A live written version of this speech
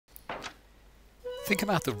Think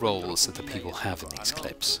about the roles that the people have in these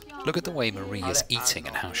clips. Look at the way Marie is eating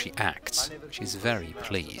and how she acts. She's very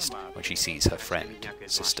pleased when she sees her friend,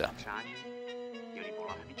 sister.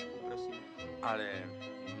 Ale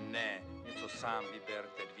ne, něco sám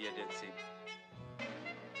vyberte, 2 deci.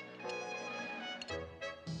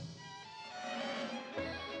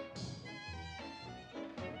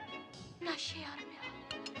 Naše Jarmila.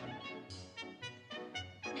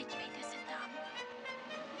 Nedívejte se tam.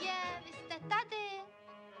 Vy jste tady.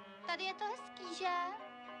 Tady je to hezký, že?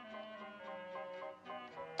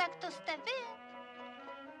 Tak to jste vy.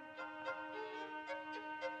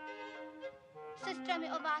 Sestra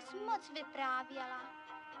mi o vás moc vyprávěla.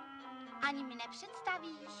 Ani mi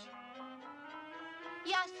nepředstavíš?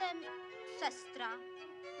 Já jsem sestra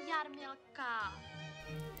Jarmilka.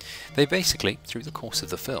 They basically, through the course of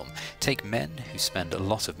the film, take men who spend a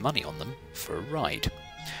lot of money on them for a ride.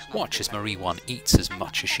 Watch as Marie 1 eats as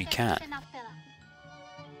much as she can.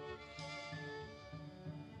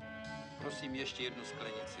 Prosím, ještě jednu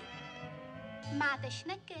sklenici. Máte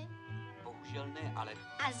šneky? Bohužel ne, ale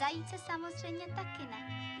A zajíce samozřejmě taky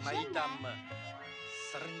ne. Že mají ne? tam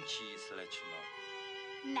srnčí, slečno.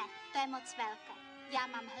 Ne, to je moc velké. Já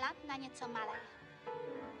mám hlad na něco malého.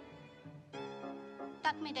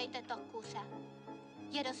 Tak mi dejte to kuse.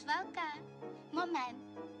 Je dost velké?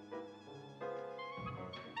 Moment.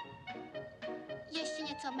 Ještě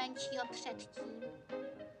něco menšího předtím.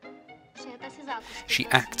 Přijete si zákusky. She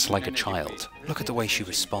acts like a child. Look at the way she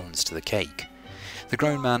responds to the cake. The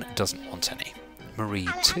grown man doesn't want any. Marie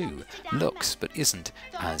 2 looks but isn't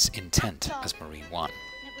as intent as Marie 1.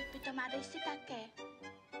 Nebuď pitomá, dej si také.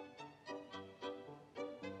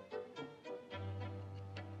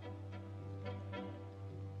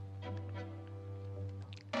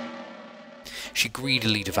 She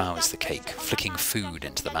greedily devours the cake, flicking food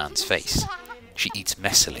into the man's face. She eats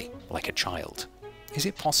messily, like a child. Is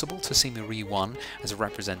it possible to see Marie 1 as a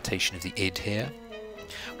representation of the id here?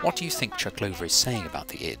 What do you think Czechoslovakia is saying about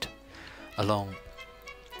the id?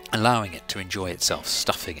 Allowing it to enjoy itself,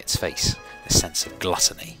 stuffing its face, the sense of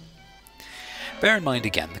gluttony. Bear in mind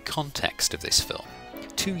again the context of this film.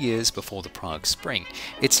 2 years before the Prague Spring,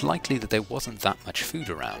 it's likely that there wasn't that much food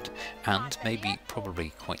around, and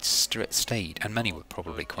probably quite staid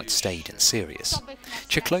and serious.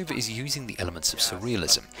 Czechoslovakia is using the elements of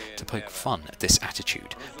surrealism to poke fun at this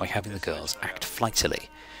attitude by having the girls act flightily,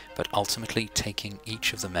 but ultimately taking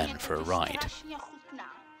each of the men for a ride.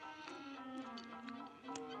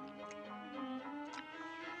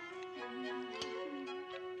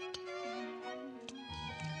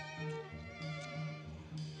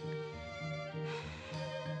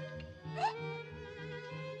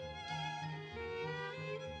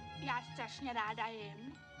 Já strašně ráda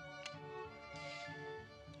jim.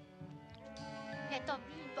 Je to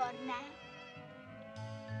výborné.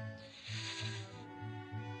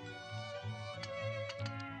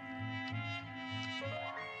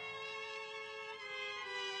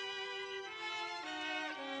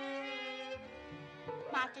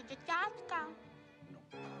 Máte děťátka? No,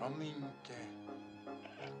 promiňte.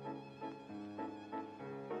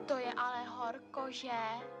 To je ale horko, že?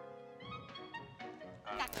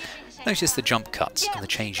 Notice the jump cuts and the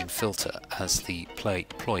change in filter as the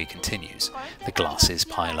ploy continues. The glasses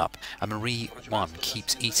pile up, and Marie 1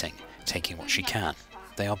 keeps eating, taking what she can.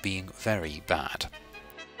 They are being very bad.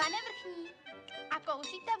 Pane vrchní, a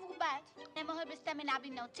kouříte vůbec? Nemohl byste mi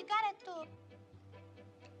nabídnout cigaretu?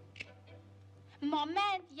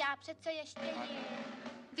 Moment, já přece ještě jim.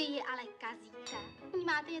 Vy ji ale kazíte.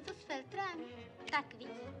 Máte něco s filtrem? Tak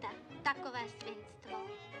vidíte, takové svinstvo.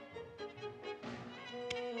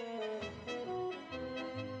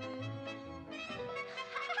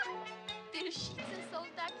 Ty lžíce jsou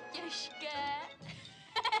tak těžké.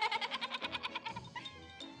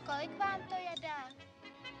 Kolik vám to jede?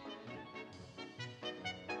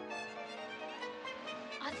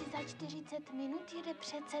 Asi za 40 minut jede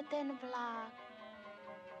přece ten vlak.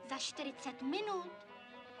 Za 40 minut?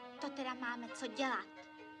 To teda máme co dělat.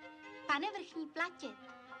 Pane vrchní, platit.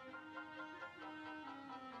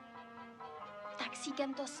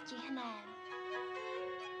 Taxíkem to stihnem.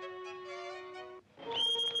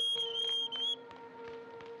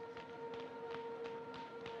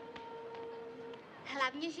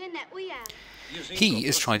 Hlavně, že neujel. He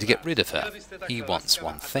is trying to get rid of her. He wants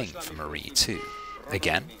one thing for Marie 2.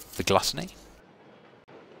 Again, the gluttony?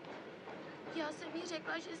 Já jsem jí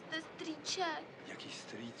řekla, že jste strýček. Jaký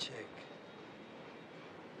strýček?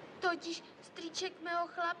 Totiž strýček mého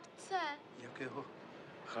chlapce. Jakého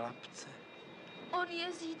chlapce? On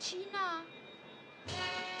je z Jíčína.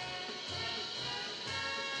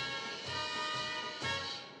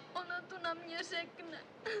 Ona to na mě řekla.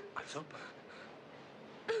 Co pak?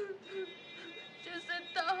 Že se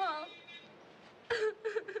tahal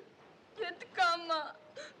dětkama.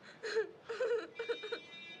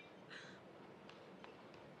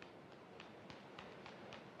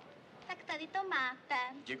 Tak tady to máte.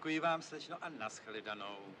 Děkuji vám, slečno, a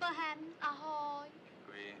nashledanou. Bohem, ahoj.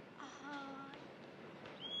 Děkuji. Ahoj.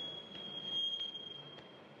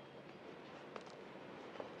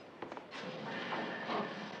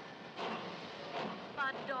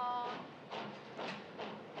 Pardon.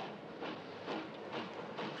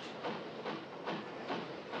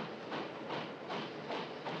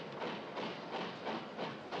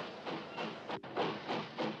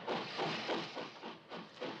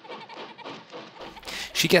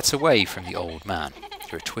 She gets away from the old man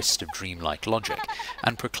through a twist of dreamlike logic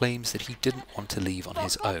and proclaims that he didn't want to leave on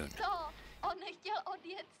his own. To, on nechtěl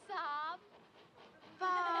odjet sám.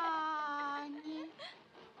 Páni.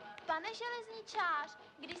 Pane železničář,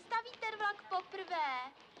 kdy stavíte vlak poprvé?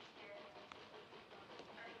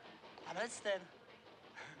 Ano, ten.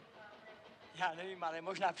 Já nevím, ale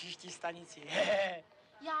možná příští stanici.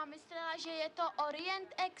 Já myslela, že je to Orient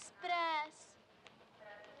Express.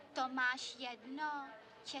 To máš jedno.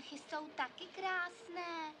 Čechy jsou taky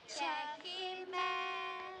krásné. Čechy mé.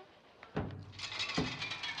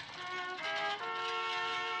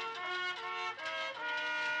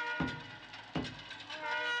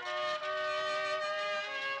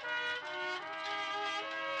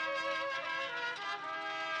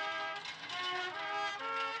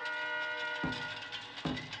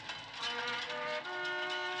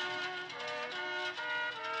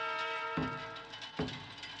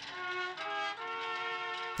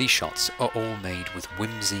 These shots are all made with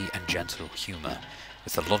whimsy and gentle humour.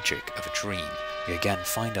 With the logic of a dream, we again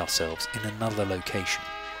find ourselves in another location,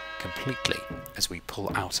 completely as we pull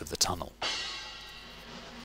out of the tunnel.